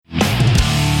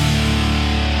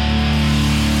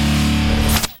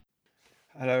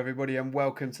Hello, everybody, and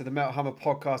welcome to the Metal Hammer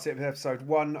podcast, episode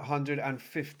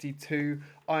 152.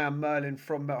 I am Merlin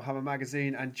from Metal Hammer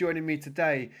Magazine, and joining me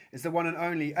today is the one and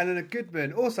only Eleanor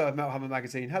Goodman, also of Metal Hammer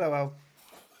Magazine. Hello, El.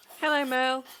 Hello,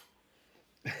 Merl.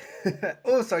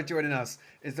 Also joining us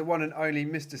is the one and only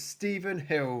Mr. Stephen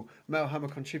Hill, Metal Hammer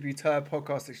contributor,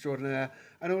 podcast extraordinaire,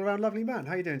 and all-around lovely man.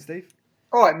 How you doing, Steve?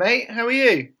 All right, mate. How are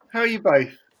you? How are you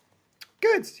both?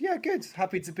 Good, yeah, good.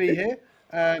 Happy to be here.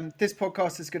 This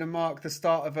podcast is going to mark the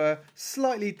start of a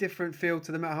slightly different feel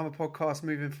to the Metal Hammer podcast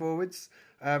moving forwards.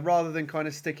 Rather than kind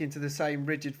of sticking to the same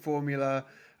rigid formula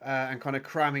and kind of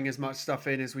cramming as much stuff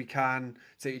in as we can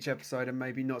to each episode and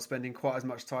maybe not spending quite as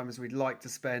much time as we'd like to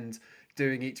spend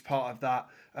doing each part of that.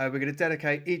 We're going to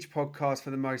dedicate each podcast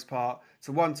for the most part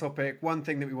to one topic, one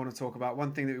thing that we want to talk about,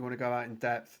 one thing that we want to go out in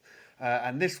depth.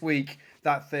 And this week,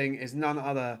 that thing is none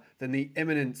other than the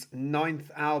imminent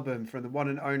 9th album from the one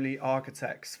and only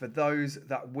Architects, For Those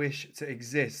That Wish to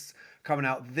Exist, coming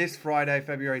out this Friday,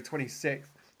 February 26th,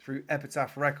 through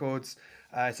Epitaph Records.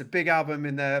 It's a big album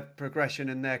in their progression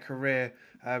and their career.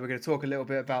 We're going to talk a little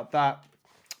bit about that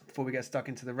before we get stuck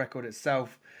into the record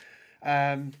itself.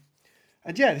 And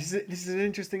yeah, this is an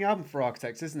interesting album for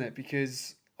Architects, isn't it?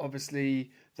 Because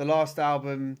obviously the last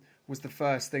album was the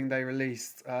first thing they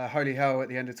released. Holy Hell at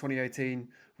the end of 2018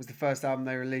 was the first album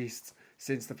they released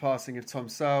since the passing of Tom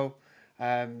Searle.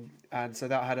 And so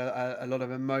that had a lot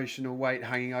of emotional weight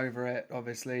hanging over it,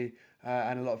 obviously.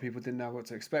 And a lot of people didn't know what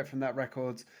to expect from that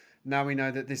record. Now we know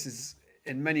that this is,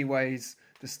 in many ways,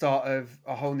 the start of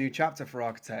a whole new chapter for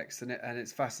Architects. And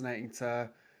it's fascinating to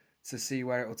see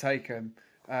where it will take them.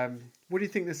 What do you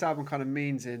think this album kind of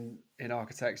means in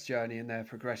Architects' journey and their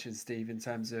progression, Steve, in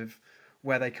terms of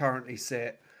where they currently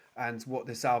sit and what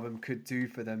this album could do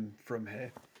for them from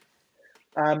here?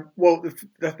 Well,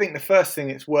 I think the first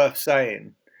thing it's worth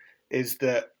saying is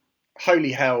that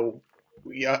Holy Hell,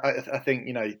 I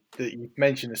think, that you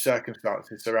mentioned the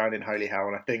circumstances surrounding Holy Hell,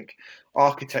 and I think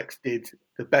Architects did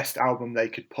the best album they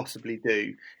could possibly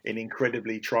do in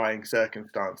incredibly trying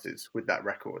circumstances with that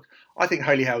record. I think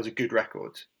Holy Hell is a good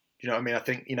record. Do you know what I mean? I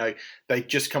think, they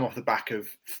just come off the back of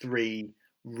three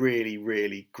really,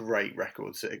 really great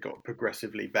records that have got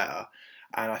progressively better.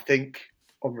 And I think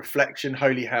on reflection,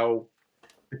 Holy Hell,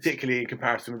 particularly in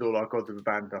comparison with All Our Gods Have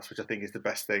Abandoned Us, which I think is the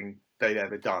best thing they'd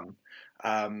ever done,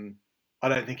 I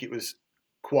don't think it was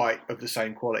quite of the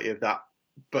same quality of that,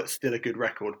 but still a good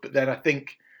record. But then I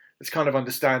think it's kind of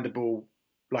understandable,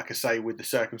 like I say, with the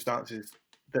circumstances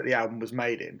that the album was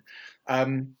made in.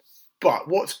 But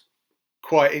what's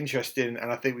quite interesting,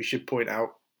 and I think we should point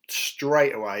out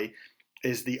straight away,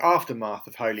 is the aftermath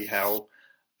of Holy Hell.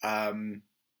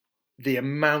 The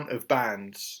amount of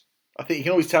bands, I think you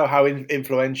can always tell how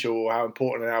influential or how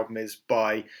important an album is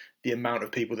by the amount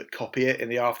of people that copy it in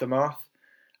the aftermath,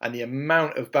 and the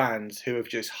amount of bands who have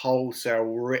just wholesale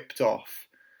ripped off,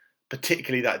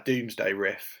 particularly that Doomsday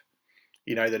riff.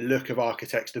 The look of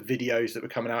Architects, the videos that were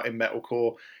coming out in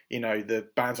metalcore, the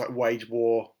bands like Wage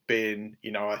War being,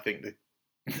 I think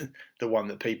the one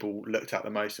that people looked at the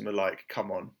most and were like,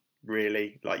 come on,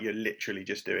 really? Like, you're literally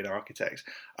just doing Architects.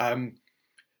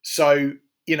 So,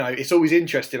 it's always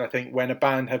interesting, I think, when a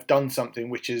band have done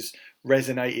something which has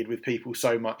resonated with people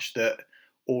so much that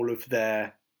all of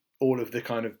the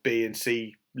kind of B and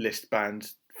C list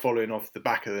bands following off the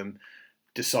back of them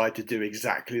decide to do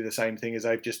exactly the same thing as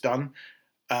they've just done.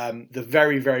 The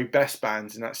very, very best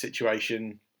bands in that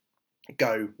situation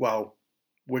go, well,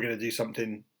 we're going to do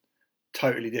something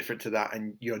totally different to that,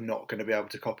 and you're not going to be able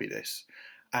to copy this.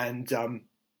 And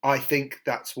I think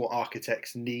that's what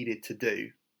Architects needed to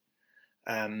do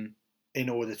in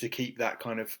order to keep that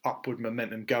kind of upward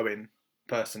momentum going,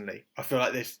 personally. I feel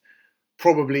like there's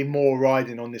probably more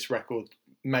riding on this record,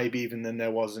 maybe even than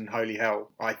there was in Holy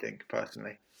Hell, I think,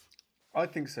 personally. I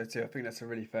think so too. I think that's a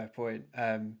really fair point.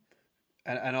 And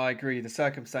I agree. The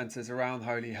circumstances around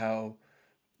Holy Hell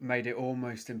made it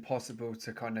almost impossible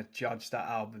to kind of judge that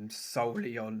album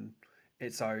solely on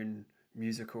its own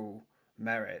musical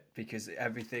merit, because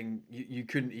everything you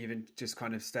couldn't even just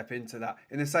kind of step into that.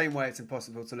 In the same way, it's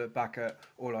impossible to look back at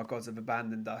All Our Gods Have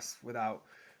Abandoned Us without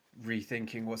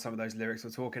rethinking what some of those lyrics were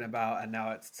talking about, and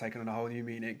now it's taken on a whole new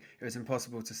meaning. It was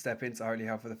impossible to step into Holy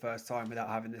Hell for the first time without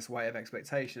having this weight of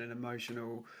expectation and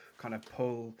emotional kind of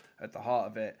pull at the heart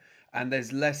of it. And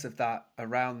there's less of that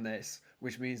around this,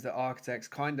 which means that Architects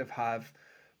kind of have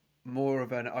more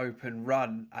of an open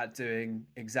run at doing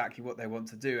exactly what they want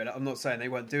to do. And I'm not saying they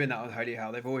weren't doing that on Holy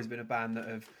Hell. They've always been a band that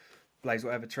have blazed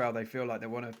whatever trail they feel like they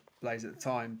want to blaze at the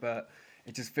time, but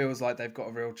it just feels like they've got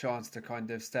a real chance to kind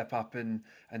of step up and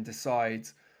decide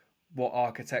what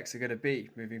Architects are going to be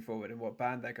moving forward and what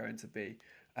band they're going to be.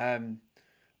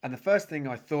 And the first thing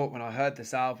I thought when I heard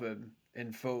this album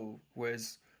in full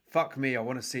was, fuck me, I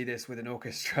want to see this with an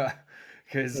orchestra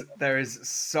because there is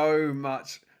so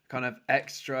much kind of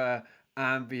extra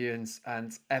ambience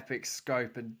and epic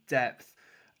scope and depth,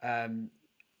 and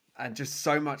just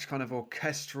so much kind of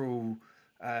orchestral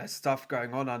stuff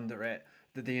going on under it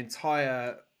that the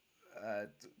entire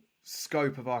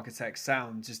scope of Architect's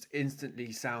sound just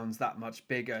instantly sounds that much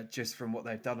bigger just from what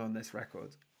they've done on this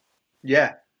record.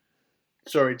 Yeah.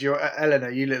 Sorry,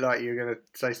 Eleanor, you look like you were going to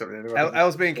say something.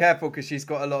 Elle's being careful because she's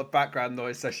got a lot of background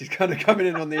noise, so she's kind of coming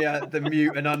in on the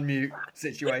mute and unmute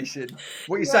situation.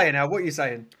 What are you saying, Elle? What are you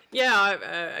saying? Yeah,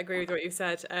 I agree with what you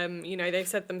said. They've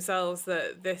said themselves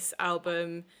that this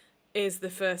album is the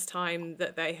first time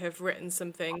that they have written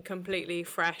something completely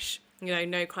fresh,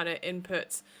 no kind of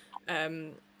input,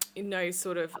 no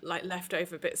sort of like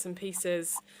leftover bits and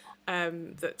pieces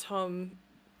that Tom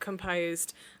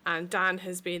composed, and Dan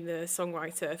has been the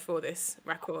songwriter for this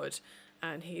record,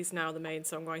 and he's now the main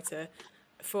songwriter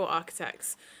for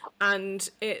Architects. And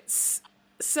it's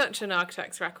such an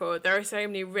Architects record. There are so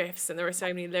many riffs and there are so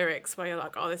many lyrics where you're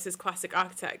like, oh, this is classic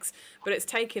Architects, but it's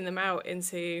taking them out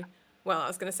into, well, I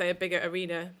was going to say a bigger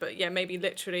arena, but yeah, maybe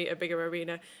literally a bigger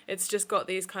arena. It's just got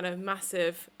these kind of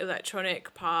massive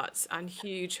electronic parts and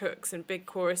huge hooks and big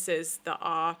choruses that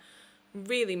are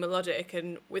really melodic,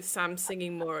 and with Sam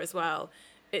singing more as well,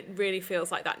 it really feels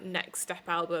like that next step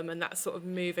album and that sort of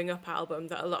moving up album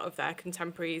that a lot of their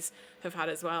contemporaries have had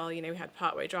as well. We had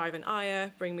Parkway Drive and Aya,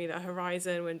 Bring Me the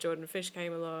Horizon when Jordan Fish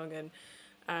came along,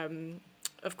 and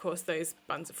of course those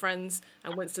bands of Friends,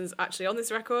 and Winston's actually on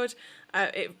this record.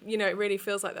 It really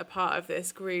feels like they're part of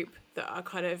this group that are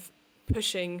kind of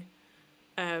pushing,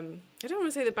 I don't want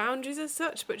to say the boundaries as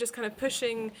such, but just kind of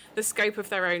pushing the scope of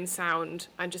their own sound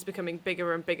and just becoming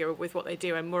bigger and bigger with what they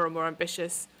do and more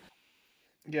ambitious.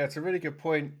 Yeah, it's a really good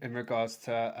point in regards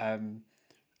to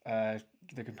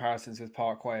the comparisons with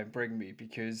Parkway and Bring Me,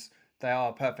 because they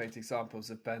are perfect examples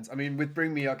of bands. I mean, with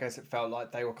Bring Me, I guess it felt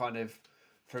like they were kind of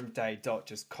from day dot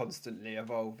just constantly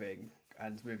evolving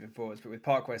and moving forwards. But with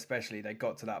Parkway especially, they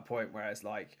got to that point where it's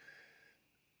like,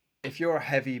 if you're a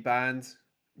heavy band,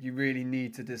 you really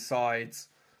need to decide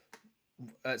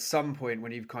at some point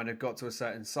when you've kind of got to a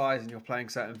certain size and you're playing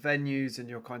certain venues and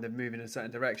you're kind of moving in a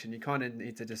certain direction, you kind of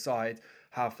need to decide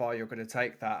how far you're going to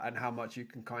take that and how much you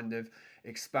can kind of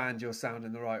expand your sound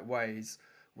in the right ways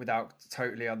without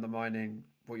totally undermining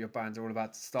what your band's all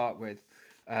about to start with.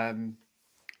 And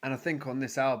I think on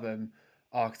this album,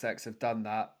 Architects have done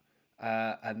that,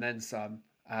 and then some.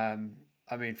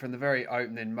 I mean, from the very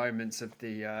opening moments of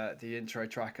the intro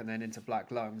track and then into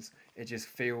Black Lungs, it just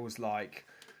feels like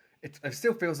it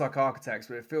still feels like Architects,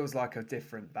 but it feels like a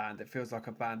different band. It feels like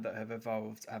a band that have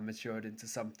evolved and matured into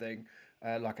something,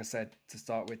 like I said, to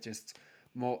start with, just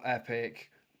more epic,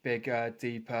 bigger,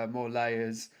 deeper, more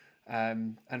layers.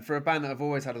 And for a band that have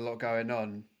always had a lot going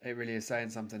on, it really is saying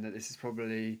something that this is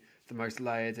probably the most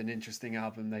layered and interesting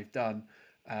album they've done.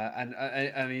 And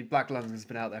I mean, Black Lungs has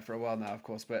been out there for a while now, of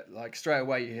course, but like straight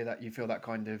away you hear that, you feel that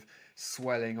kind of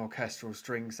swelling orchestral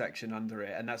string section under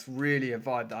it, and that's really a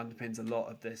vibe that underpins a lot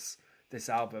of this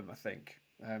album, I think.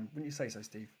 Wouldn't you say so,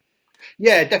 Steve?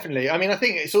 Yeah, definitely. I mean, I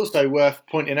think it's also worth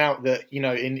pointing out that,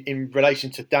 in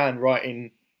relation to Dan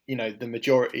writing, the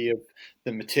majority of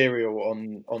the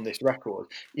material on this record,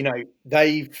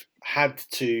 they've had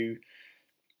to,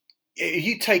 if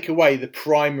you take away the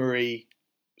primary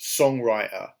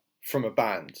songwriter from a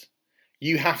band,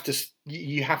 you have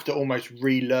to almost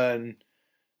relearn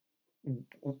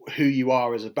who you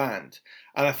are as a band.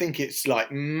 And I think it's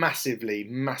like massively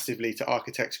to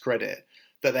Architects' credit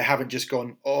that they haven't just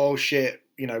gone, oh shit,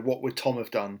 what would Tom have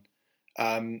done?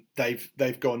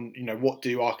 They've gone, what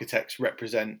do Architects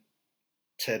represent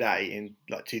today in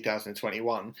like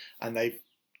 2021? And they've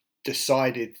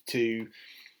decided to,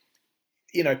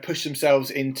 push themselves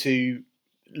into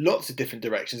lots of different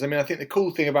directions. I mean, I think the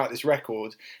cool thing about this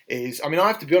record is, I mean, I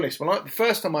have to be honest, the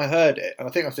first time I heard it, and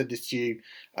I think I've said this to you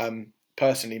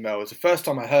personally, Mel, was the first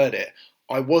time I heard it,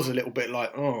 I was a little bit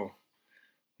like, oh,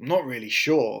 I'm not really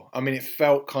sure. I mean, it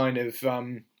felt kind of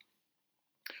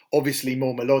obviously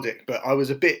more melodic, but I was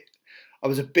a bit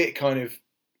kind of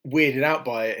weirded out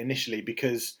by it initially,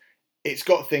 because it's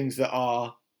got things that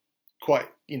are quite,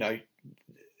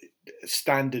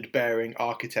 standard bearing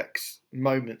Architects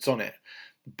moments on it.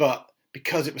 But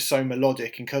because it was so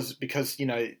melodic, and because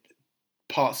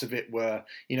parts of it were,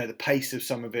 the pace of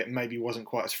some of it maybe wasn't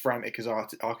quite as frantic as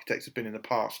Architects have been in the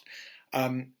past,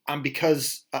 and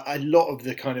because a lot of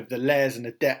the kind of the layers and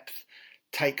the depth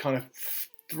take kind of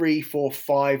 3, 4,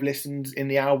 5 listens in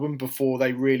the album before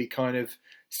they really kind of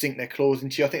sink their claws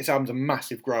into you. I think this album's a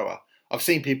massive grower. I've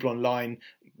seen people online,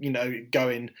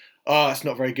 going, "Oh, it's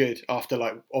not very good," after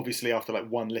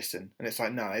one listen, and it's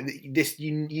like, no, this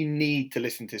you need to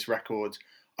listen to this record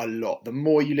a lot. The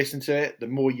more you listen to it, the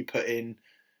more you put in,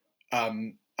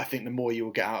 I think the more you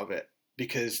will get out of it,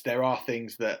 because there are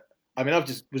things that, I mean,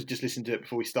 was just listening to it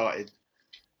before we started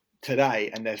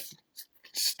today, and there's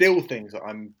still things that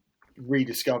I'm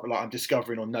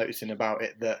discovering or noticing about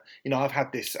it that, I've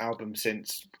had this album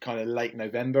since kind of late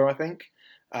November, I think,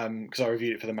 because I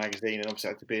reviewed it for the magazine, and obviously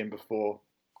I had to be in before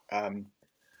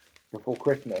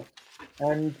Christmas.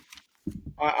 And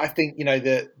I think,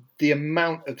 the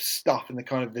amount of stuff and the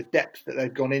kind of the depth that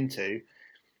they've gone into,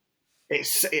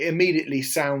 it immediately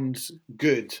sounds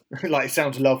good. Like, it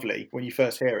sounds lovely when you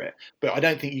first hear it, but I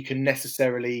don't think you can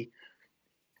necessarily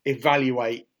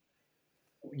evaluate,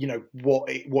 what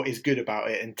is good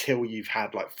about it until you've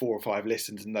had like 4 or 5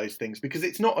 listens and those things, because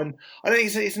it's not an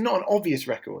obvious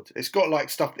record. It's got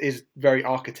like stuff that is very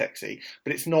Architectsy,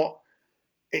 but it's not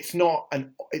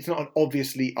an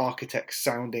obviously Architect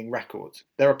sounding record.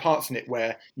 There are parts in it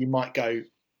where you might go,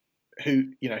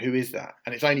 who is that?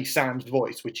 And it's only Sam's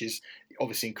voice, which is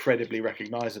obviously incredibly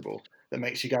recognizable, that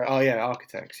makes you go, oh yeah,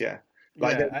 Architects, yeah.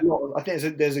 Like, yeah. I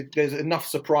think there's enough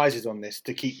surprises on this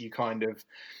to keep you kind of,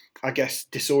 I guess,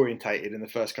 disorientated in the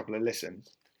first couple of listens.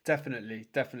 Definitely.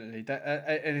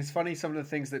 And it's funny, some of the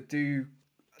things that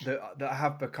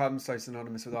have become so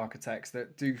synonymous with Architects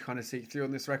that do kind of seep through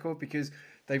on this record, because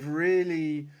they've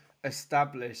really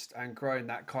established and grown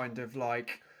that kind of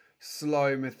like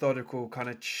slow, methodical, kind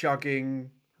of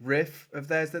chugging riff of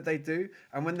theirs that they do.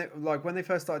 And when they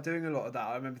first started doing a lot of that,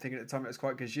 I remember thinking at the time it was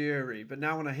quite gazoury, but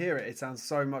now when I hear it, it sounds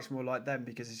so much more like them,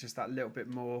 because it's just that little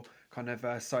bit more kind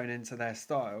of sewn into their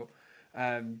style.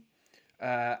 And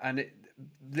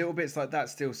little bits like that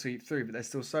still seep through, but there's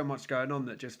still so much going on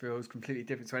that just feels completely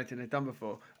different to anything they've done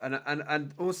before.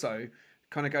 And also,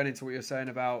 kind of going into what you're saying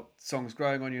about songs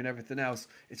growing on you and everything else,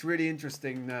 it's really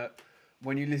interesting that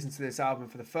when you listen to this album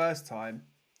for the first time,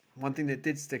 one thing that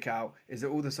did stick out is that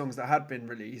all the songs that had been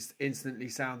released instantly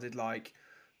sounded like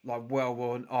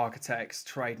well-worn Architects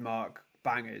trademark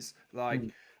bangers.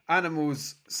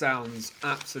 Animals sounds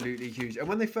absolutely huge. And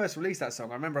when they first released that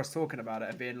song, I remember us talking about it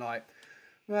and being like,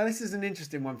 well, this is an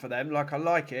interesting one for them. Like, I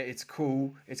like it. It's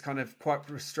cool. It's kind of quite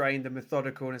restrained and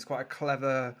methodical, and it's quite a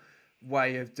clever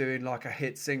way of doing like a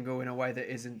hit single in a way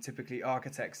that isn't typically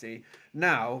Architectsy.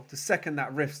 Now, the second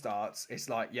that riff starts, it's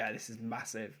like, yeah, this is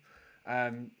massive.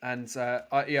 I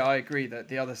agree that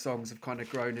the other songs have kind of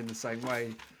grown in the same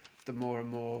way the more and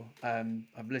more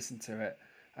I've listened to it.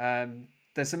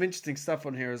 There's some interesting stuff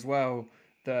on here as well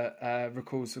that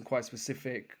recalls some quite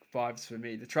specific vibes for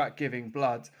me. The track Giving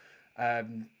Blood,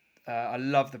 I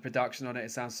love the production on it.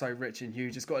 It sounds so rich and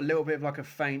huge. It's got a little bit of like a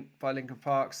Faint by Linkin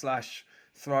Park /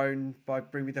 Throne by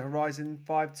Bring Me the Horizon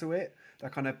vibe to it.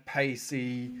 That kind of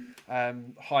pacey,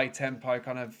 high tempo,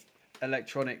 kind of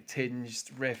electronic tinged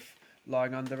riff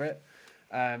lying under it.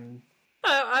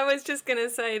 I was just going to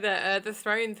say that the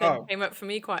Throne thing came up for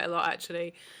me quite a lot,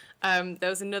 actually. There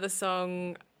was another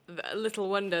song, Little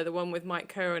Wonder, the one with Mike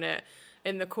Kerr in it,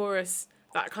 in the chorus,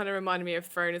 that kind of reminded me of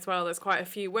Throne as well. There's quite a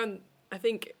few. I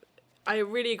think I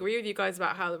really agree with you guys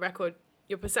about how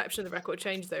your perception of the record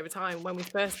changes over time. When we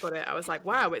first got it, I was like,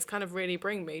 wow, it's kind of really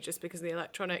bringing me just because of the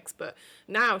electronics. But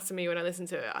now, to me, when I listen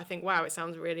to it, I think, wow, it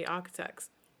sounds really Architects.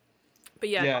 But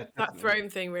yeah, that Throne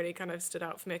thing really kind of stood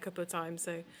out for me a couple of times.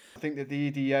 So I think that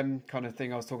the EDM kind of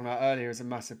thing I was talking about earlier is a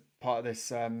massive part of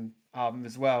this album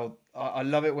as well. I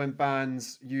love it when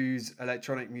bands use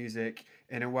electronic music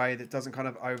in a way that doesn't kind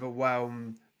of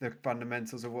overwhelm the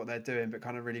fundamentals of what they're doing, but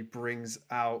kind of really brings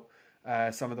out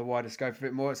some of the wider scope of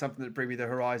it more. It's something that Bring Me the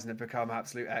Horizon have become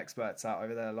absolute experts at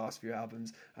over their last few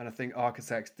albums, and I think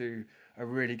Architects do a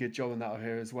really good job on that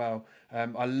here as well.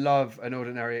 I love An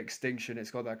Ordinary Extinction.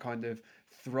 It's got that kind of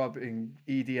throbbing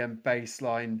EDM bass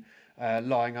line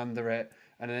lying under it,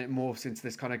 and then it morphs into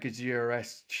this kind of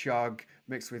Gajira-esque chug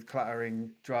mixed with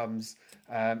clattering drums,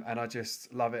 and I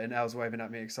just love it, and Elle's waving at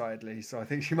me excitedly, so I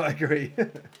think she might agree.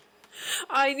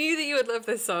 I knew that you would love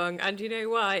this song, and you know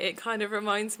why? It kind of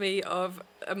reminds me of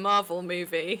a Marvel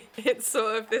movie. It's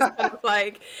sort of this kind of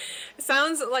like, it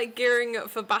sounds like gearing up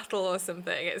for battle or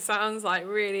something. It sounds like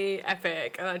really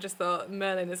epic, and I just thought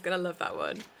Merlin is going to love that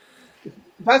one.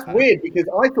 That's weird, because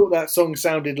I thought that song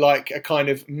sounded like a kind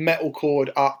of metalcore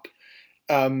up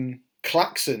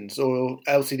Klaxons or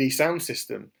LCD Sound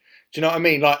System. Do you know what I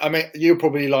mean? Like, I mean, you're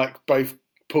probably like both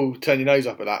turn your nose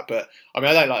up at that, but I mean,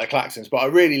 I don't like the Klaxons, but I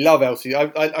really love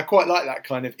LCD. I quite like that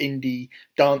kind of indie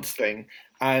dance thing,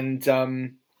 and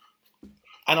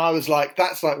And I was like,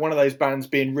 that's like one of those bands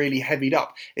being really heavied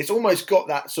up. It's almost got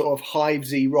that sort of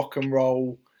Hivesy rock and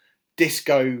roll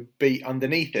disco beat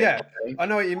underneath it. Yeah, I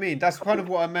know what you mean. That's kind of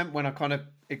what I meant when it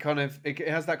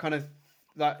has that kind of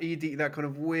that ED, that kind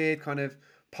of weird kind of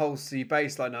pulsy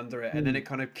bass line under it, and then it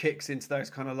kind of kicks into those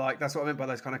kind of like, that's what I meant by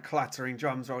those kind of clattering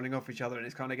drums rolling off each other, and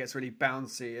it kind of gets really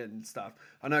bouncy and stuff.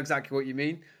 I know exactly what you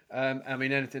mean. I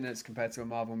mean, anything that's compared to a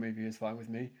Marvel movie is fine with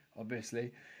me,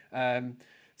 obviously.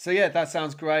 So yeah, that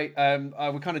sounds great.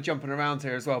 We're kind of jumping around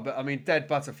here as well, but I mean, Dead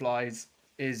Butterflies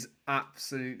is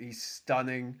absolutely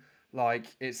stunning. Like,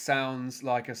 it sounds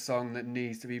like a song that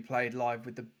needs to be played live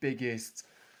with the biggest,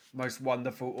 most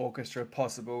wonderful orchestra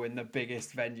possible in the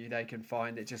biggest venue they can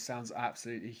find. It just sounds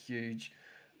absolutely huge.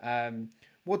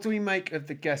 What do we make of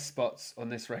the guest spots on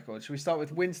this record? Should we start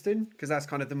with Winston? Because that's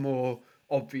kind of the more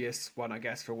obvious one, I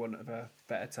guess, for want of a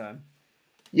better term.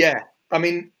 Yeah, I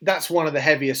mean, that's one of the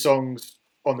heavier songs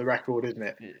on the record, isn't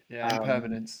it? Yeah,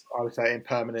 Impermanence. I would say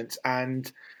Impermanence.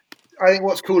 And I think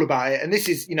what's cool about it, and this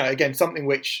is, again, something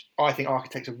which I think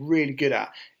architects are really good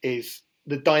at, is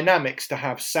the dynamics to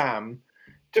have Sam,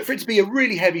 for it to be a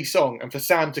really heavy song and for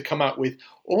Sam to come out with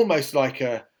almost like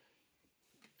a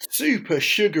super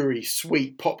sugary,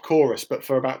 sweet pop chorus, but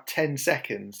for about 10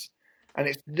 seconds. And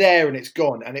it's there and it's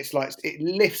gone. And it's like, it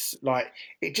lifts, like,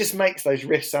 it just makes those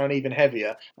riffs sound even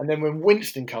heavier. And then when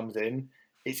Winston comes in,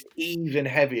 it's even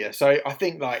heavier. So I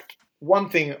think, like, one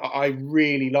thing I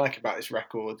really like about this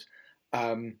record,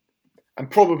 and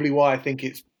probably why I think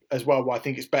it's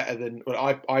better than,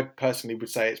 well, I personally would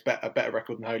say it's a better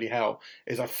record than Holy Hell,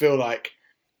 is I feel like,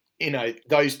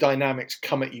 those dynamics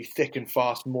come at you thick and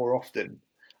fast more often.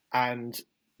 And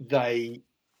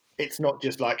it's not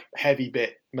just like heavy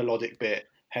bit, melodic bit,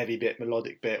 heavy bit,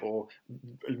 melodic bit, or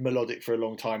melodic for a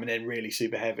long time and then really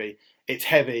super heavy. It's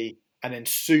heavy and then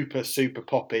super, super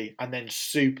poppy and then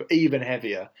super even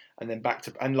heavier and then back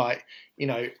to, and like,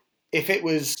 if it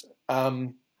was,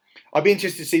 I'd be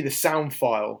interested to see the sound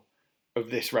file of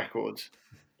this record.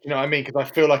 You know what I mean? Because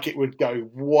I feel like it would go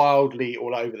wildly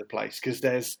all over the place, because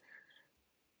there's,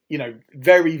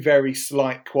 very, very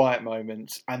slight quiet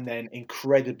moments and then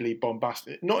incredibly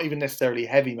bombastic, not even necessarily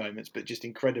heavy moments, but just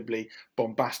incredibly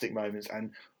bombastic moments.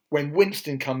 And when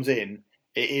Winston comes in,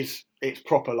 it's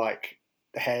proper, like,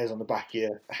 the hairs on the back of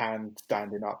your hand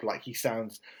standing up. Like, he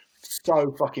sounds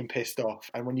so fucking pissed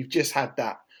off. And when you've just had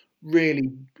that really,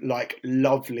 like,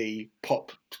 lovely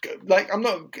pop, like, I'm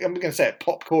going to say it,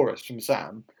 pop chorus from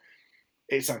Sam,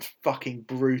 it sounds fucking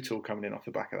brutal coming in off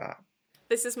the back of that.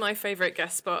 This is my favourite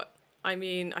guest spot. I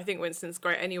mean, I think Winston's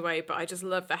great anyway, but I just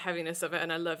love the heaviness of it, and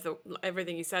I love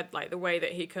everything you said, like the way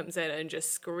that he comes in and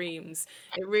just screams.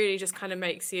 It really just kind of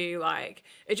makes you, like,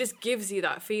 it just gives you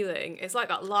that feeling. It's like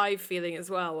that live feeling as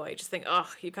well, where you just think, oh,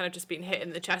 you've kind of just been hit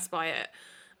in the chest by it.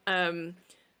 And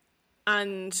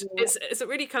it's a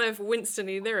really kind of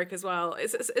Winston-y lyric as well.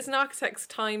 It's an Architects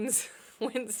times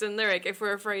Winston lyric. If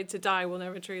we're afraid to die, we'll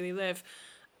never truly live.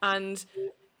 And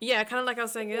yeah, kind of like I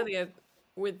was saying earlier,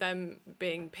 with them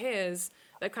being peers,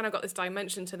 they've kind of got this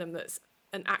dimension to them that's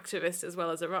an activist as well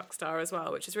as a rock star as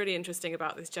well, which is really interesting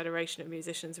about this generation of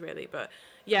musicians, really. But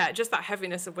yeah, just that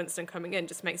heaviness of Winston coming in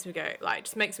just makes me go, like,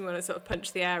 just makes me want to sort of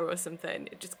punch the air or something.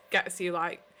 It just gets you,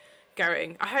 like,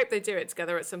 going. I hope they do it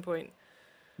together at some point.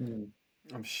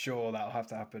 I'm sure that'll have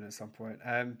to happen at some point.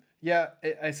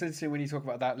 It's interesting when you talk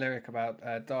about that lyric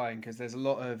about dying, because there's a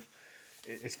lot of,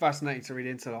 it's fascinating to read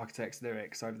into the Architects'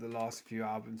 lyrics over the last few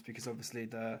albums, because obviously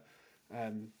the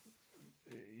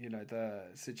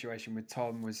situation with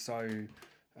Tom was so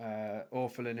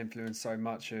awful and influenced so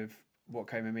much of what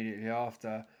came immediately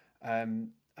after. And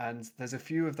there's a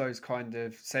few of those kind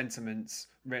of sentiments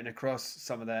written across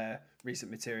some of their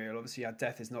recent material. Obviously, you had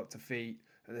Death Is Not Defeat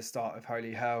at the start of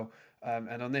Holy Hell.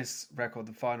 And on this record,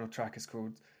 the final track is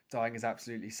called Dying Is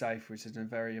Absolutely Safe, which is a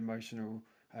very emotional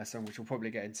song, which we'll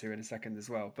probably get into in a second as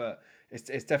well. But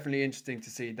it's definitely interesting to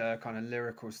see the kind of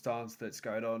lyrical stance that's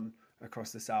going on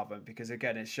across this album, because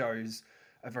again, it shows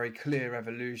a very clear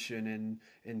evolution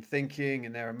in thinking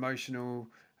and their emotional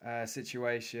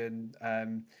situation.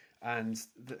 They're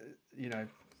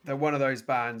one of those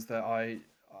bands that I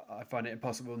find it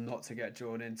impossible not to get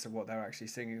drawn into what they're actually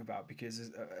singing about,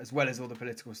 because as well as all the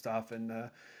political stuff and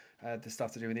the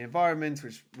stuff to do with the environment,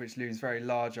 which looms very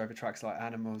large over tracks like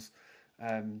Animals,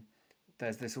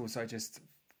 there's this also just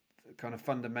kind of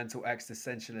fundamental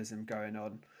existentialism going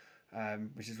on,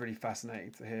 which is really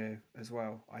fascinating to hear as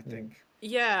well, I think.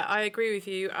 Yeah, I agree with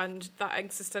you. And that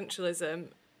existentialism,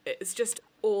 it's just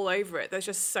all over it. There's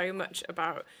just so much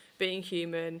about being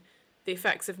human, the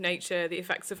effects of nature, the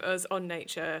effects of us on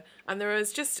nature. And there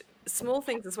is just small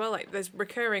things as well, like there's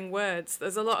recurring words.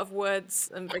 There's a lot of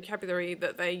words and vocabulary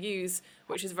that they use,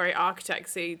 which is very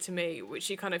architectsy to me, which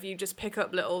you just pick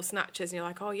up little snatches and you're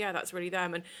like, oh yeah, that's really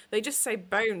them. And they just say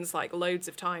bones like loads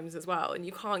of times as well. And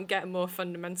you can't get more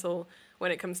fundamental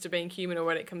when it comes to being human or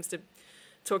when it comes to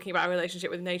talking about our relationship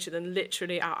with nature than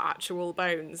literally our actual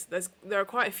bones. There are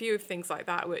quite a few of things like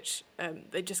that which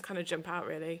they just kind of jump out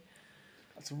really.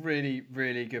 That's a really,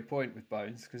 really good point with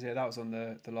Bones, because that was on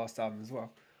the last album as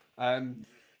well.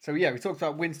 So we talked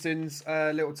about Winston's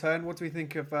little turn. What do we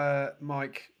think of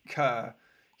Mike Kerr,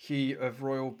 he of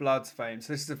Royal Blood's fame?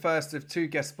 So this is the first of 2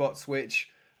 guest spots, which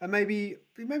are maybe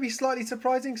slightly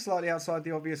surprising, slightly outside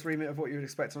the obvious remit of what you would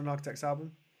expect on an Architects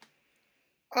album.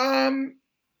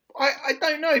 I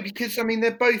don't know, because I mean they're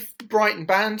both Brighton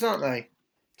bands, aren't they?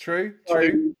 True.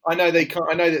 So I know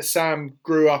that Sam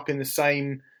grew up in the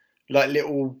same like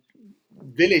little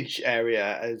village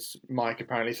area as Mike,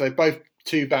 apparently. So both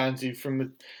 2 bands who've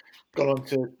gone on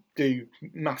to do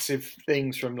massive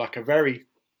things from like a very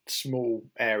small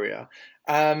area.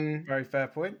 Very fair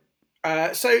point.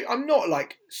 So I'm not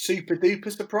like super duper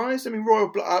surprised. I mean, Royal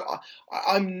Blood.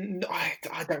 I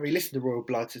don't really listen to Royal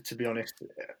Blood, to be honest.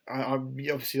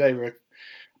 Obviously they were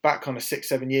back kind of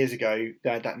 6-7 years ago. They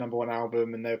had that #1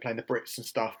 album, and they were playing the Brits and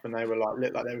stuff, and they were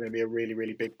looked like they were going to be a really,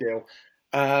 really big deal.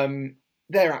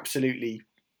 They're absolutely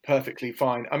perfectly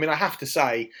fine. I mean, I have to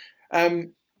say,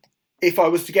 if I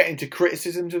was to get into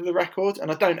criticisms of the record,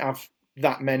 and I don't have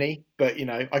that many, but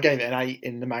I gave it an 8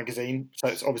 in the magazine, so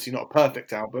it's obviously not a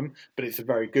perfect album, but it's a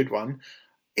very good one.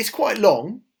 It's quite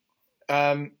long.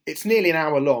 It's nearly an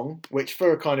hour long, which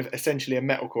for a kind of essentially a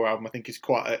metalcore album, I think is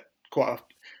quite a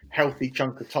healthy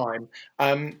chunk of time.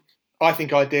 I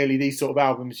think ideally these sort of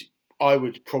albums, I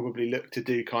would probably look to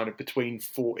do kind of between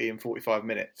 40 and 45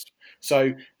 minutes.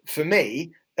 So for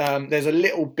me, there's a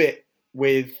little bit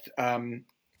with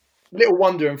Little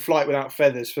Wonder and Flight Without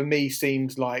Feathers, for me,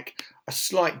 seems like a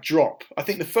slight drop. I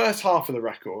think the first half of the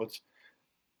record,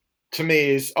 to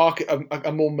me, is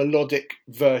a more melodic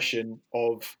version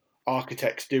of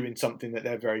Architects doing something that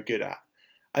they're very good at.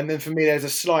 And then for me, there's a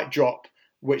slight drop,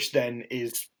 which then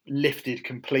is lifted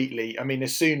completely. I mean,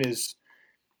 as soon as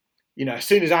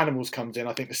Animals comes in,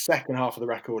 I think the second half of the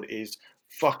record is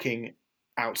fucking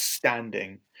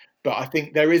outstanding. But I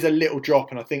think there is a little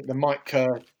drop, and I think the Mike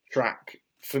Kerr track,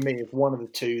 for me, is one of the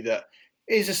 2 that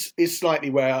is slightly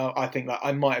where I think that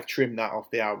I might have trimmed that off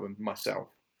the album myself.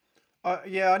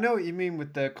 I know what you mean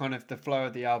with the kind of the flow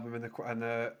of the album and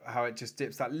the how it just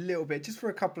dips that little bit just for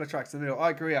a couple of tracks in the middle.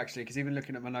 I agree, actually, because even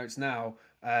looking at my notes now,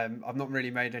 I've not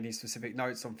really made any specific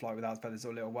notes on Flight Without Feathers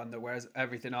or Little Wonder, whereas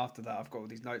everything after that I've got all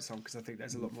these notes on because I think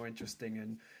there's a lot more interesting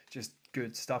and just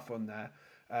good stuff on there.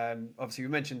 Obviously,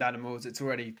 we mentioned Animals. It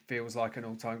already feels like an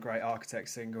all-time great Architect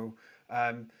single.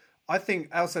 I think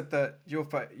Al said that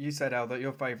you said, Al, that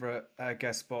your favourite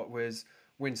guest spot was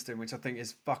Winston, which I think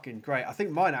is fucking great. I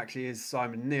think mine actually is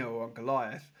Simon Neil on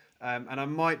Goliath, and I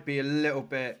might be a little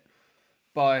bit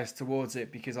biased towards it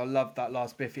because I loved that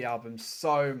last Biffy album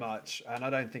so much, and I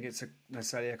don't think it's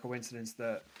necessarily a coincidence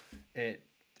that it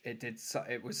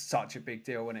was such a big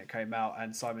deal when it came out,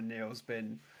 and Simon Neil's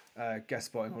been guest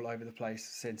spotting all over the place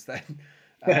since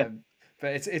then.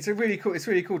 But it's really cool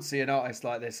to see an artist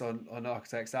like this on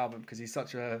Architect's album, because he's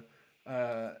such a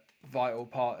vital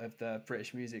part of the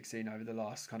British music scene over the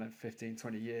last kind of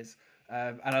 15-20 years.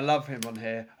 And I love him on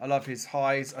here. I love his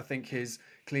highs. I think his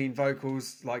clean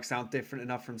vocals sound different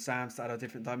enough from Sam's to add a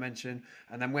different dimension.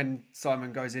 And then when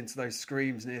Simon goes into those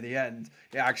screams near the end,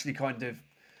 it actually kind of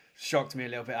shocked me a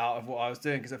little bit out of what I was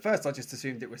doing, because at first I just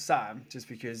assumed it was Sam, just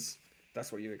because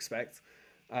that's what you expect.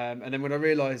 And then when I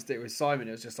realised it was Simon,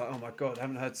 it was just like, oh my God, I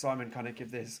haven't heard Simon kind of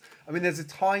give this. I mean, there's a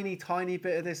tiny, tiny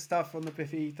bit of this stuff on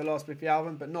the last Biffy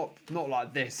album, but not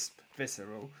like this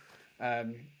visceral.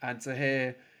 And to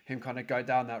hear him kind of go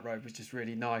down that road was just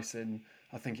really nice, and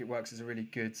I think it works as a really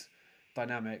good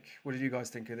dynamic. What did you guys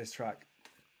think of this track?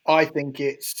 I think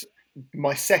it's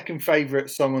my second favourite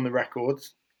song on the record.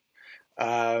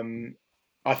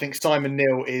 I think Simon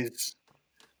Neil is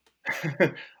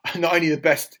not only the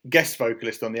best guest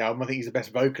vocalist on the album, I think he's the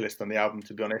best vocalist on the album,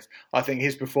 to be honest. I think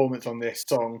his performance on this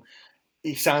song,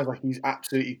 he sounds like he's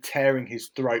absolutely tearing his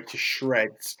throat to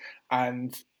shreds,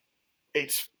 and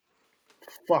it's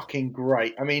fucking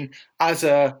great. I mean, as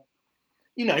a,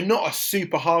 not a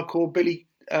super hardcore Billy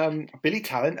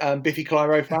Talent, Biffy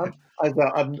Clyro fan. I'm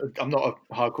not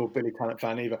a hardcore Billy Talent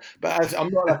fan either, but I'm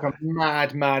not like a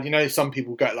mad. Some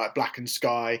people go like Black and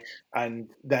Sky, and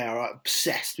they are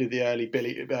obsessed with the early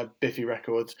Biffy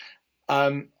records.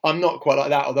 I'm not quite like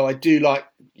that, although I do like,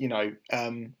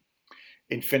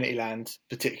 Infinity Land,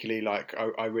 particularly, like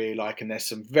I really like, and there's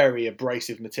some very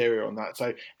abrasive material on that.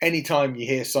 So anytime you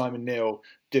hear Simon Neil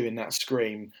doing that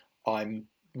scream, I'm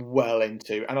well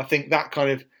into. And I think that kind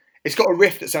of, it's got a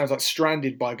riff that sounds like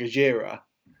Stranded by Gojira.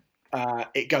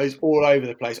 It goes all over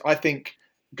the place. I think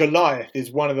Goliath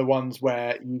is one of the ones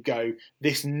where you go,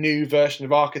 this new version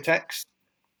of Architects,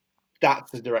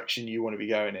 that's the direction you want to be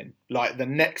going in. Like the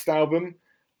next album,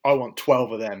 I want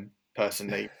 12 of them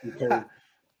personally, because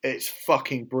it's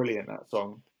fucking brilliant, that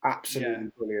song. Absolutely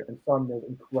brilliant. And Simon's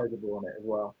incredible on it as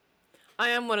well. I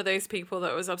am one of those people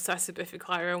that was obsessed with Biffy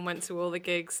Clyro and went to all the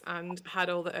gigs and had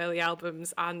all the early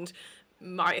albums and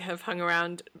might have hung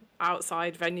around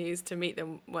outside venues to meet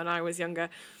them when I was younger.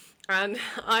 And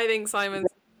I think Simon's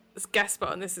guest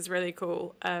spot on this is really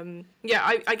cool.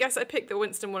 I guess I picked the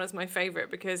Winston one as my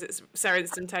favourite because it's so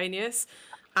instantaneous,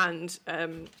 and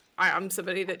I'm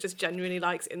somebody that just genuinely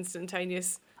likes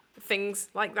instantaneous things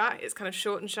like that. It's kind of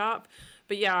short and sharp.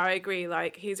 But yeah, I agree,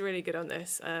 like, he's really good on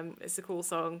this. It's a cool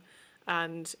song.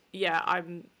 And yeah,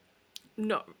 I'm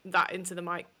not that into the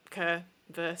Mike Kerr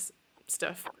verse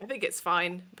stuff. I think it's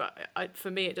fine, but for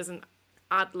me it doesn't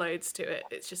add loads to it.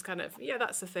 It's just kind of, yeah,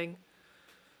 that's the thing.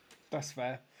 That's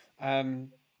fair.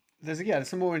 There's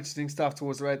some more interesting stuff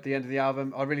towards the end of the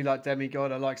album. I really like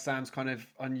Demigod. I like Sam's kind of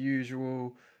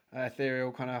unusual,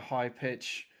 ethereal, kind of high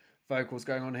pitch vocals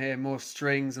going on here. More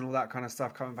strings and all that kind of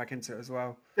stuff coming back into it as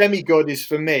well. Demigod is,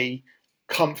 for me,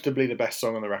 comfortably the best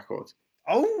song on the record.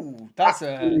 Oh, that's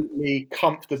absolutely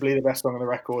comfortably the best song on the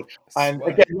record. And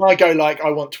again, when I go like,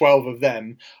 I want 12 of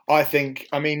them, I think,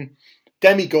 I mean,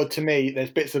 Demigod to me,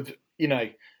 there's bits of, you know,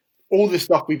 all the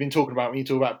stuff we've been talking about when you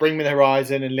talk about Bring Me the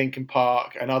Horizon and Linkin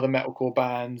Park and other metalcore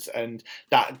bands and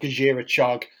that Gojira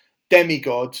chug.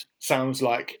 Demigod sounds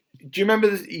like, do you remember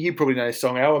this? You probably know this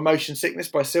song, El, Emotion Sickness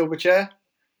by Silverchair?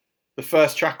 The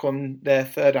first track on their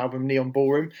third album, Neon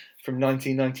Ballroom, from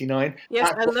 1999.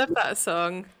 Yes, I love that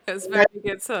song. It was a very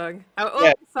good song. I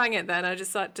always sang it then. I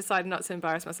just decided not to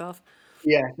embarrass myself.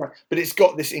 Yeah, but it's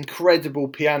got this incredible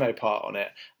piano part on it,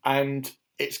 and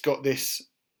it's got these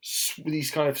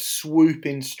kind of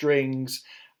swooping strings,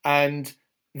 and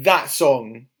that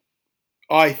song,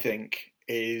 I think,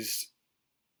 is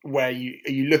where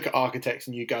you look at Architects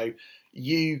and you go,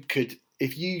 you could,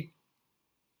 if you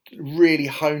really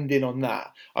honed in on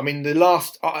that. I mean, the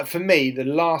last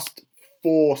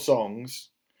four songs,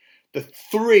 the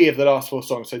three of the last four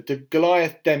songs, so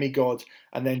Goliath, Demigod,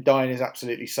 and then Dying Is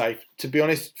Absolutely Safe. To be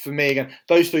honest, for me, again,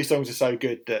 those three songs are so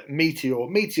good that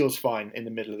Meteor's fine in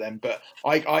the middle of them, but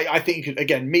I think you could,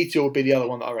 again, Meteor would be the other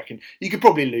one that I reckon you could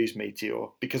probably lose Meteor,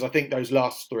 because I think those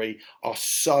last three are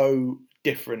so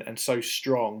different and so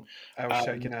strong. I was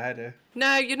shaking her head here.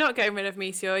 No, you're not getting rid of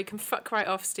Meteor. You can fuck right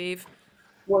off, Steve.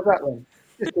 What's that one?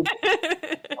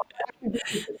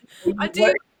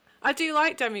 I do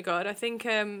like Demigod. I think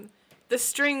the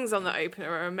strings on the opener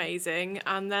are amazing,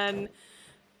 and then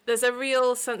there's a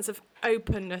real sense of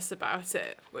openness about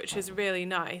it, which is really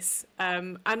nice.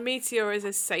 And Meteor is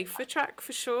a safer track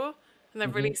for sure, and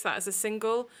they've released that as a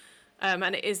single,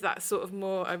 and it is that sort of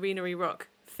more arena-y rock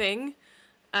thing.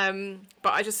 But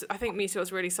I think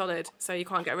Meteor's really solid, so you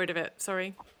can't get rid of it.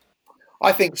 Sorry.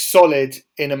 I think solid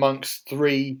in amongst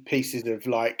three pieces of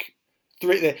like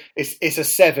three. It's a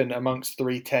 7 amongst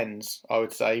 3 10s. I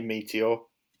would say Meteor.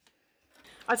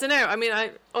 I don't know. I mean, I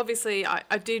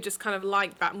do just kind of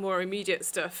like that more immediate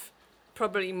stuff,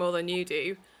 probably more than you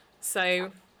do. So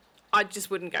I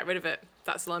just wouldn't get rid of it.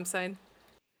 That's all I'm saying.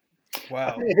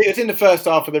 Wow. If it was in the first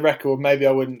half of the record, maybe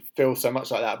I wouldn't feel so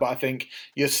much like that. But I think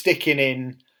you're sticking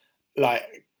in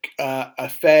like a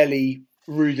fairly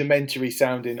rudimentary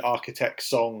sounding Architect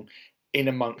song in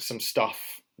amongst some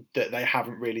stuff that they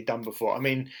haven't really done before. I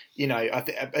mean, you know,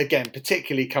 again,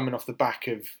 particularly coming off the back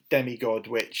of Demigod,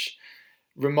 which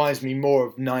reminds me more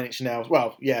of Nine Inch Nails.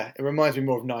 Well, yeah, it reminds me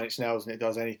more of Nine Inch Nails than it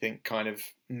does anything kind of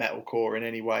metalcore in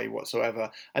any way whatsoever.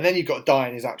 And then you've got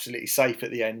Dying Is Absolutely Safe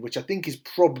at the end, which I think is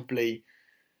probably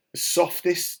the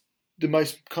softest, the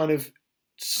most kind of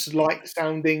slight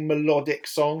sounding melodic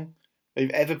song they've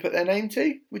ever put their name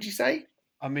to, would you say?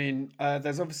 I mean,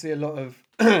 there's obviously a lot of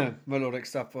melodic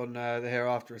stuff on the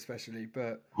Hereafter, especially,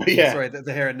 but sorry,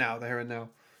 the Here and Now,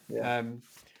 Yeah.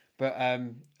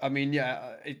 I mean,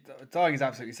 yeah, Dying Is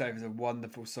Absolutely Safe is a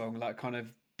wonderful song, like kind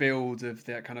of build of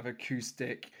that kind of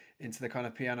acoustic into the kind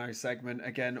of piano segment.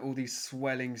 Again, all these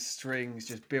swelling strings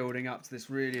just building up to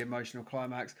this really emotional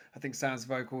climax. I think Sam's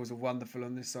vocals are wonderful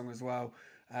on this song as well.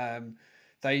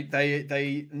 They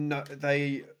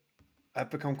have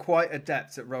become quite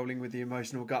adept at rolling with the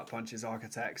emotional gut punches,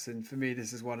 Architects, and for me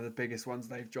this is one of the biggest ones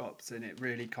they've dropped, and it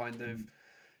really kind of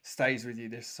stays with you,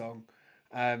 this song.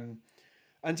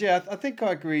 And yeah, I think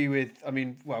I agree with. I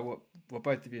mean, well, what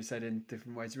both of you said in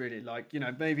different ways, really. Like,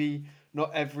 maybe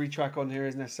not every track on here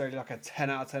is necessarily like a 10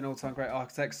 out of 10 all-time great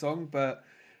Architect song, but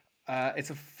it's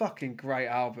a fucking great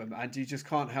album, and you just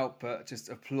can't help but just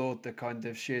applaud the kind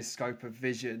of sheer scope of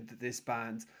vision that this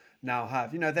band now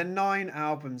have. They're 9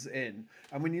 albums in,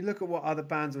 and when you look at what other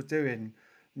bands were doing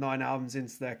 9 albums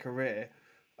into their career,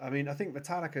 I mean, I think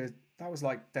Metallica, that was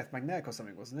like Death Magnetic or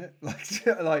something, wasn't it?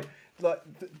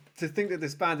 To think that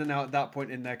this band are now at that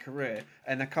point in their career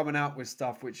and they're coming out with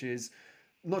stuff which is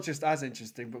not just as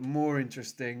interesting, but more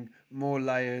interesting, more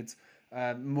layered,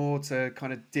 more to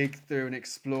kind of dig through and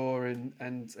explore and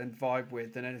vibe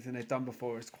with than anything they've done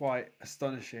before is quite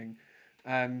astonishing.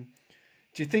 Do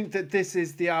you think that this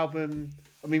is the album?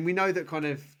 I mean, we know that kind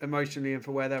of emotionally and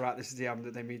for where they're at, this is the album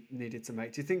that they needed to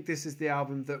make. Do you think this is the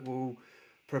album that will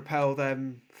propel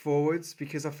them forwards?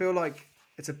 Because I feel like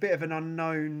it's a bit of an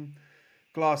unknown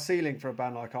glass ceiling for a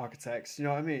band like Architects. You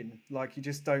know what I mean? Like, you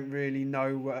just don't really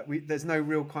know. There's no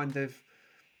real kind of,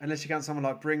 unless you count someone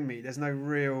like Bring Me, there's no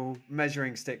real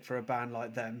measuring stick for a band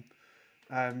like them.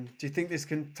 Do you think this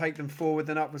can take them forward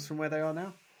and upwards from where they are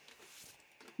now?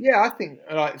 Yeah, I think,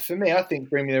 like, for me, I think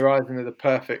Bring Me the Horizon are the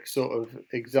perfect sort of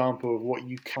example of what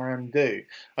you can do.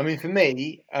 I mean, for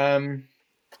me,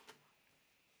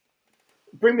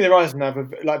 Bring Me the Horizon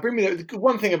the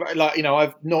one thing about,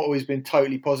 I've not always been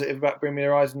totally positive about Bring Me the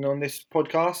Horizon on this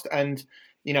podcast, and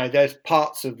there's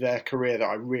parts of their career that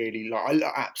I really like.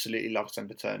 I absolutely love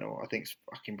Sempiternal. I think it's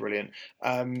fucking brilliant.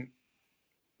 And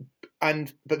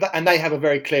they have a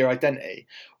very clear identity.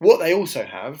 What they also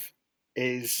have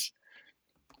is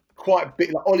quite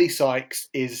big. Like, Ollie Sykes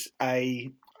is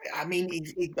I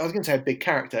was going to say a big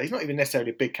character. He's not even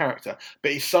necessarily a big character,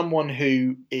 but he's someone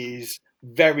who is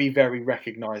very, very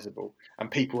recognisable and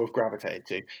people have gravitated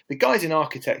to. The guys in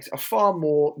Architects are far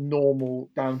more normal,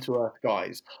 down-to-earth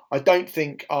guys. I don't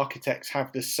think Architects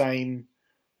have the same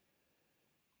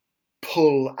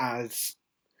pull as,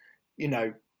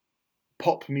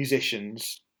 pop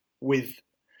musicians with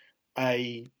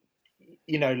a,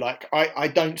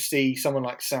 I don't see someone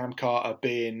like Sam Carter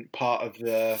being part of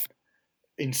the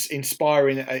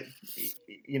inspiring,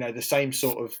 the same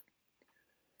sort of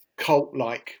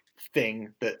cult-like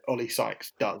thing that Ollie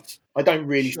Sykes does. I don't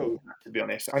really see that, to be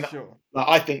honest. And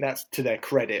I think that's to their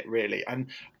credit, really. And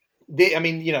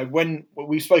when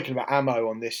we've spoken about Ammo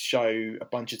on this show a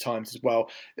bunch of times as well,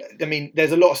 I mean,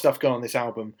 there's a lot of stuff going on this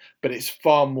album, but it's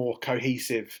far more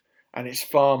cohesive and it's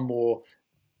far more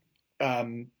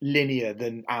linear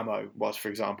than Ammo was, for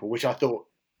example, which I thought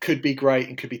could be great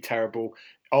and could be terrible.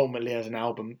 Ultimately, as an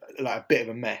album, like a bit of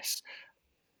a mess.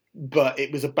 But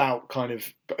it was about kind of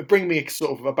Bring Me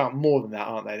sort of about more than that,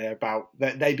 aren't they? They're about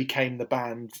they became the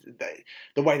band.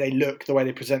 The way they look, the way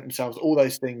they present themselves, all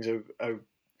those things are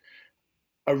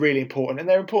really important, and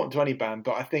they're important to any band.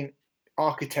 But I think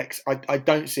Architects, I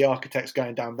don't see Architects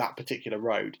going down that particular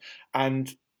road,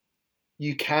 and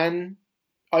you can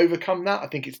overcome that. I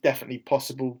think it's definitely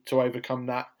possible to overcome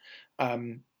that.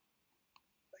 In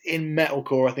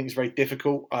metalcore, I think it's very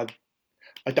difficult.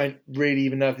 I don't really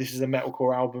even know if this is a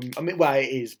metalcore album. I mean, well, it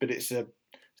is, but it's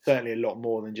certainly a lot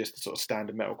more than just a sort of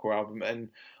standard metalcore album. And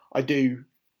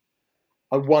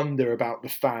I wonder about the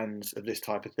fans of this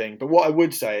type of thing. But what I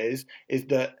would say is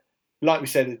that, like we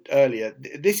said earlier,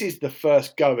 this is the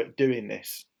first go at doing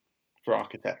this for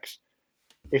Architects.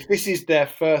 If this is their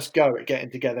first go at getting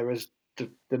together as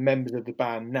the members of the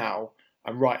band now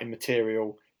and writing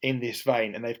material in this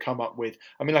vein, and they've come up with,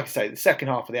 I mean, like I say, the second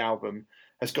half of the album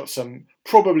has got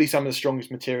probably some of the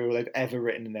strongest material they've ever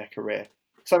written in their career.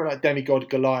 Something like Demigod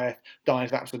Goliath,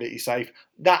 Dying's Absolutely Safe,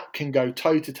 that can go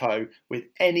toe-to-toe with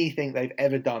anything they've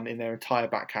ever done in their entire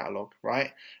back catalogue,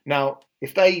 right? Now,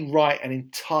 if they write an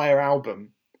entire album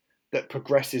that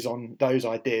progresses on those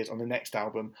ideas on the next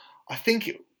album, I think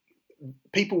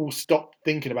people will stop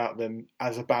thinking about them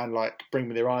as a band like Bring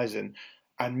Me the Horizon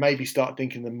and maybe start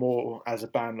thinking them more as a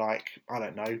band like, I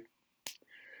don't know,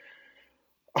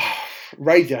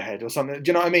 Radiohead or something. Do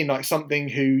you know what I mean? Like something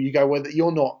who you go, well,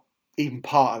 you're not even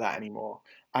part of that anymore.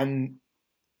 And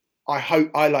I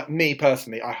hope, me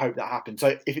personally, I hope that happens.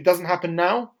 So if it doesn't happen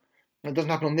now, it doesn't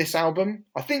happen on this album,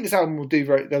 I think this album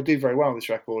they'll do very well on this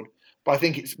record. But I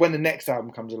think it's when the next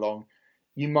album comes along,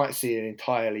 you might see an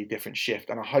entirely different shift.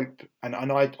 And I hope, and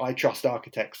I trust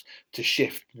Architects to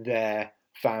shift their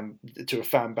fan to a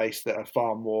fan base that are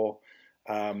far more,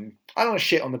 I don't want to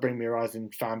shit on the Bring Me Horizon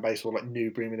fan base or like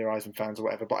new Bring Me the Horizon fans or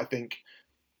whatever, but I think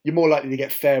you're more likely to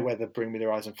get fair weather Bring Me the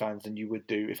Horizon fans than you would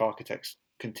do if Architects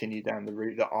continue down the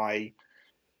route that I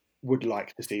would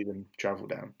like to see them travel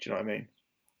down. Do you know what I mean?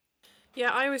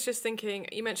 Yeah, I was just thinking,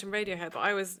 you mentioned Radiohead, but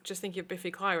I was just thinking of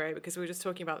Biffy Clyro because we were just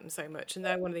talking about them so much. And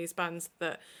they're one of these bands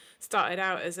that started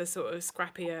out as a sort of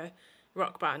scrappier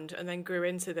rock band and then grew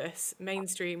into this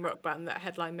mainstream rock band that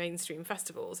headline mainstream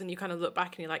festivals. And you kind of look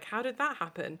back and you're like, how did that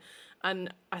happen?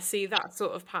 And I see that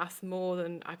sort of path more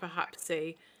than I perhaps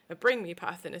see a Bring Me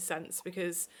path in a sense,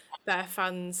 because their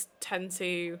fans tend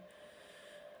to,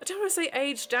 I don't want to say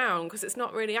age down because it's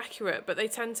not really accurate, but they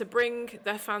tend to bring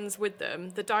their fans with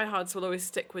them. The diehards will always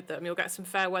stick with them. You'll get some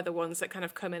fair weather ones that kind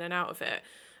of come in and out of it.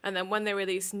 And then when they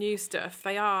release new stuff,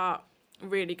 they are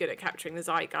really good at capturing the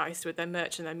zeitgeist with their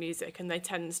merch and their music, and they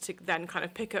tend to then kind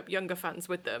of pick up younger fans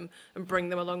with them and bring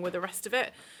them along with the rest of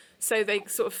it. So they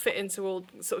sort of fit into all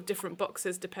sort of different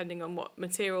boxes depending on what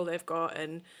material they've got.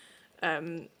 And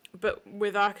but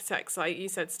with Architects, like you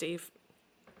said, Steve,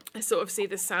 I sort of see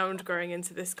the sound growing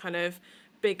into this kind of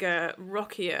bigger,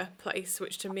 rockier place,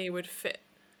 which to me would fit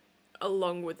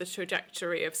along with the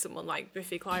trajectory of someone like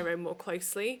Biffy Clyro more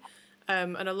closely.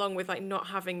 And along with like not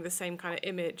having the same kind of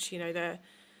image, you know, their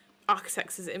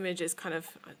Architects' image is kind of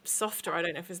softer. I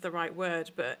don't know if it's the right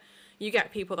word, but you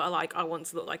get people that are like, I want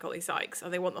to look like Ollie Sykes,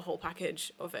 and they want the whole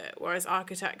package of it. Whereas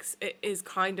Architects, it is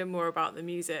kind of more about the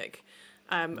music,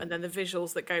 and then the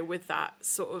visuals that go with that,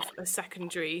 sort of a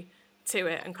secondary to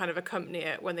it and kind of accompany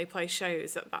it when they play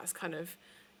shows. That's kind of,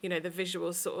 you know, the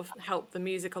visuals sort of help the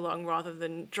music along rather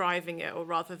than driving it or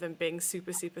rather than being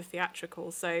super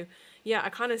theatrical. So yeah, I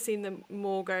kind of seen them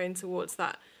more going towards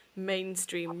that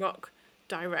mainstream rock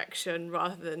direction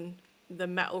rather than the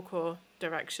metalcore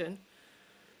direction.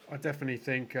 I definitely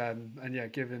think, and yeah,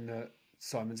 given that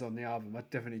Simon's on the album, I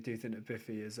definitely do think that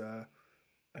Biffy is a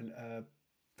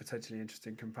potentially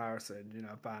interesting comparison. You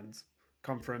know, bands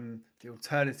come from the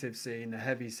alternative scene, the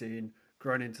heavy scene,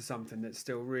 grown into something that's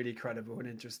still really credible and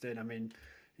interesting. I mean,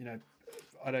 you know,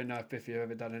 I don't know if Biffy have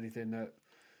ever done anything that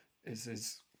is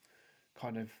as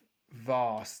kind of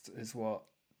vast as what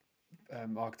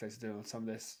Architects are doing on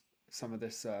some of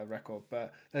this record,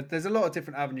 but there's a lot of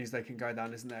different avenues they can go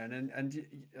down, isn't there? And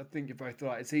I think you're both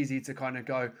right. It's easy to kind of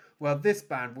go, well, this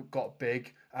band got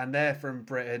big and they're from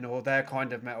Britain or they're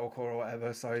kind of metalcore or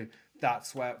whatever, so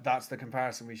that's the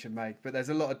comparison we should make. But there's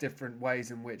a lot of different ways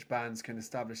in which bands can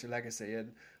establish a legacy.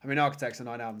 And I mean, Architects are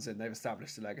 9 albums in, they've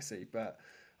established a legacy, but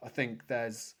I think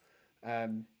there's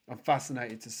I'm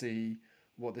fascinated to see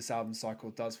what this album cycle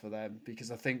does for them,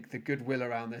 because I think the goodwill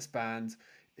around this band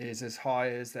is as high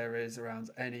as there is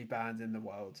around any band in the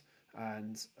world.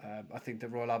 And I think the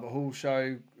Royal Albert Hall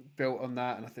show built on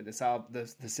that, and I think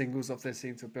the singles of this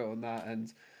seem to have built on that.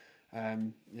 And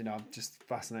you know, I'm just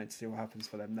fascinated to see what happens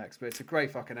for them next. But it's a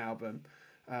great fucking album,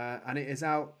 and it is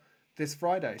out this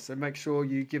Friday. So make sure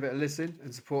you give it a listen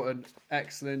and support an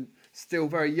excellent, still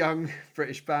very young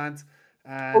British band.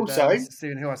 And Also,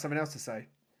 Stephen Hill has something else to say.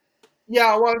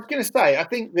 Yeah, well, I was going to say, I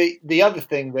think the other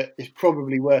thing that is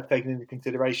probably worth taking into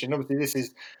consideration, obviously this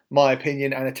is my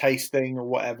opinion and a taste thing or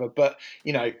whatever, but,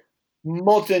 you know,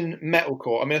 modern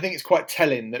metalcore, I mean, I think it's quite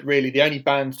telling that really the only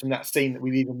bands from that scene that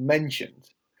we've even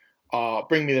mentioned are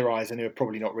Bring Me the Horizon, who are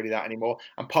probably not really that anymore,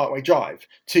 and Parkway Drive,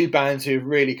 2 bands who have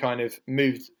really kind of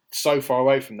moved so far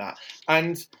away from that.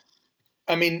 And,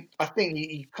 I mean, I think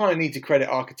you kind of need to credit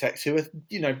Architects who are,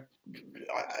 you know,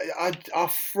 are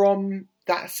from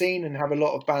that scene and have a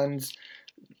lot of bands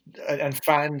and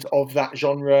fans of that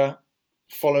genre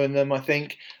following them. I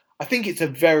think it's a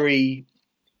very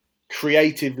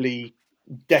creatively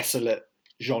desolate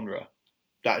genre,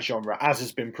 that genre, as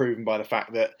has been proven by the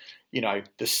fact that, you know,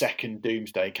 the second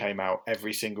Doomsday came out,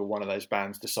 every single one of those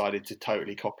bands decided to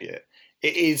totally copy it.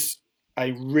 It is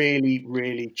a really,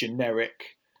 really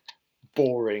generic,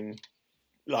 boring,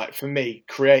 like for me,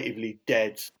 creatively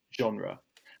dead genre.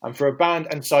 And for a band,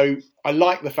 and so I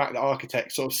like the fact that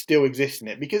Architects sort of still exist in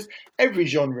it, because every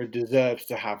genre deserves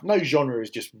to have, no genre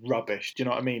is just rubbish, do you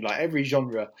know what I mean? Like every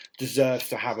genre deserves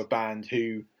to have a band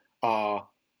who are,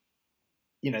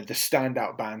 you know, the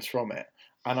standout bands from it.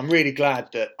 And I'm really glad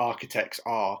that Architects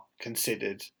are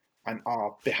considered and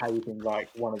are behaving like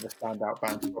one of the standout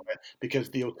bands from it, because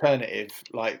the alternative,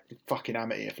 like fucking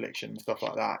Amity Affliction and stuff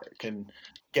like that, can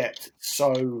get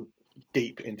so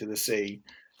deep into the sea.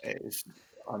 It's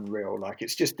unreal. Like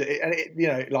it's just, and it, you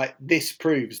know, like this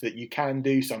proves that you can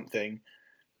do something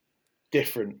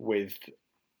different with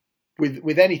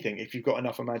anything if you've got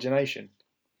enough imagination.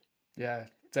 Yeah,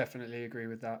 definitely agree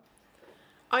with that.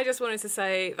 I just wanted to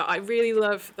say that I really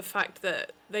love the fact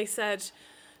that they said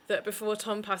that before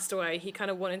Tom passed away, he kind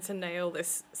of wanted to nail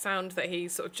this sound that he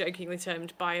sort of jokingly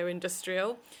termed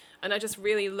bio-industrial. And I just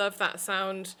really love that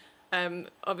sound,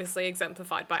 obviously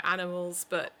exemplified by Animals,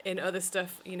 but in other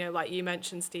stuff, you know, like you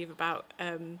mentioned, Steve, about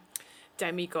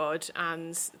Demigod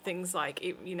and things like,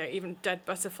 you know, even Dead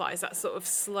Butterflies, that sort of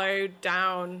slowed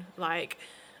down, like,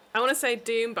 I want to say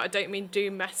doom, but I don't mean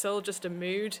doom metal, just a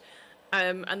mood.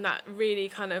 And that really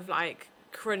kind of like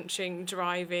crunching,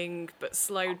 driving, but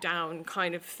slowed down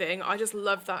kind of thing. I just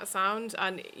love that sound.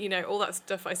 And, you know, all that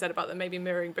stuff I said about them maybe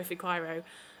mirroring Biffy Clyro.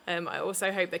 I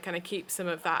also hope they kind of keep some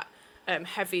of that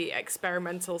heavy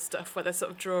experimental stuff where they're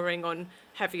sort of drawing on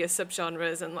heavier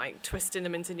subgenres and like twisting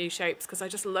them into new shapes, because I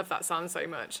just love that sound so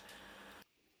much.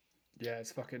 Yeah,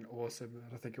 it's fucking awesome.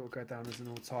 I think it will go down as an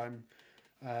all-time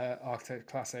Architect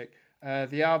classic.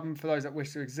 The album, for those that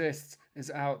wish to exist, is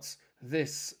out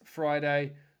this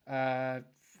Friday.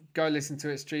 Go listen to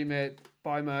it, stream it,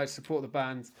 buy merch, support the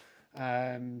band,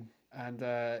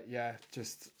 yeah,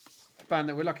 just a band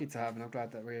that we're lucky to have, and I'm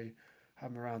glad that we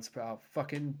have them around to put out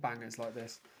fucking bangers like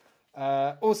this.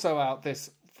 Also out this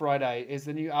Friday is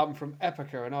the new album from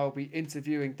Epica, and I'll be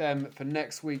interviewing them for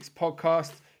next week's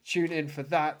podcast. Tune in for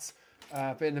that.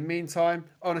 But in the meantime,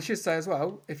 and I should say as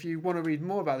well, if you want to read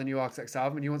more about the new Architects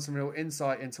album and you want some real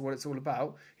insight into what it's all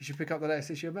about, you should pick up the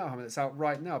latest issue of Metal Hammer that's out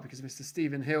right now, because Mr.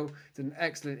 Stephen Hill did an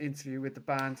excellent interview with the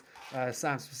band,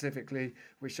 Sam specifically,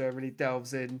 which really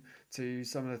delves into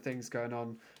some of the things going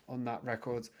on that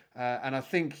record. And I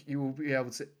think you will be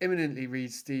able to imminently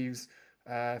read Steve's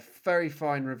very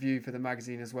fine review for the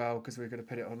magazine as well, because we're going to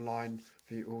put it online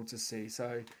for you all to see.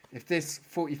 So if this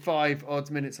 45 odd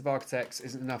minutes of Architects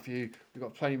isn't enough for you, we've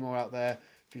got plenty more out there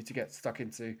for you to get stuck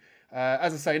into.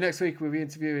 As I say, next week we'll be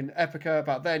interviewing Epica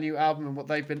about their new album and what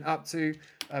they've been up to.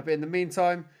 But in the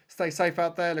meantime, stay safe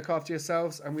out there, look after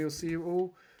yourselves, and we'll see you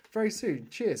all very soon.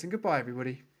 Cheers and goodbye,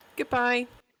 everybody. Goodbye.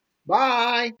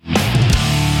 Bye.